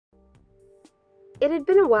It had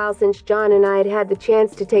been a while since John and I had had the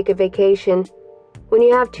chance to take a vacation. When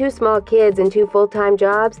you have 2 small kids and 2 full-time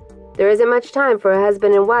jobs, there isn't much time for a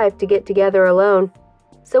husband and wife to get together alone.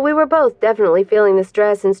 So we were both definitely feeling the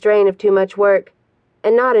stress and strain of too much work,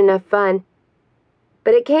 and not enough fun.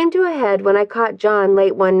 But it came to a head when I caught John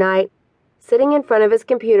late one night, sitting in front of his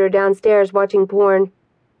computer downstairs watching porn.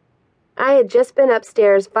 I had just been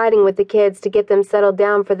upstairs fighting with the kids to get them settled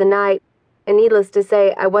down for the night, and needless to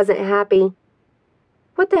say, I wasn't happy.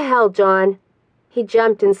 "What the hell, John?" He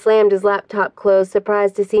jumped and slammed his laptop closed,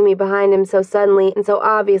 surprised to see me behind him so suddenly and so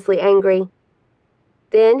obviously angry.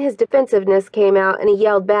 Then his defensiveness came out and he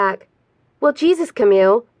yelled back, "Well, Jesus,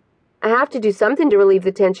 Camille. I have to do something to relieve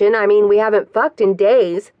the tension. I mean, we haven't fucked in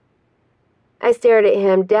days." I stared at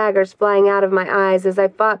him, daggers flying out of my eyes as I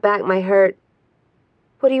fought back my hurt.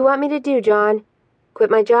 "What do you want me to do, John?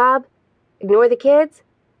 Quit my job? Ignore the kids?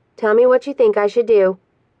 Tell me what you think I should do."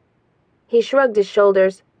 He shrugged his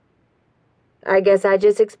shoulders. "I guess I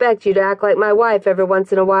just expect you to act like my wife every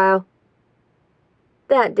once in a while."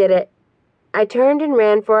 That did it. I turned and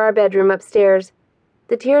ran for our bedroom upstairs,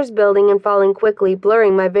 the tears building and falling quickly,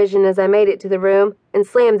 blurring my vision as I made it to the room and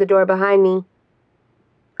slammed the door behind me.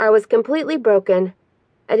 I was completely broken.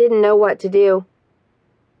 I didn't know what to do.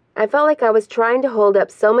 I felt like I was trying to hold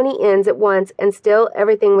up so many ends at once and still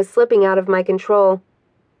everything was slipping out of my control.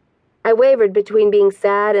 I wavered between being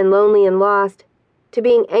sad and lonely and lost, to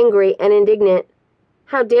being angry and indignant.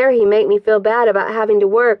 How dare he make me feel bad about having to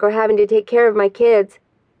work or having to take care of my kids?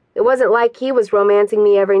 It wasn't like he was romancing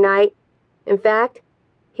me every night. In fact,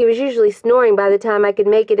 he was usually snoring by the time I could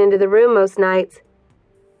make it into the room most nights.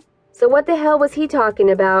 So what the hell was he talking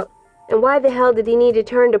about? And why the hell did he need to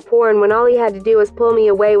turn to porn when all he had to do was pull me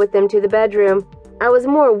away with him to the bedroom? I was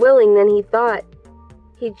more willing than he thought.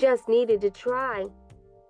 He just needed to try.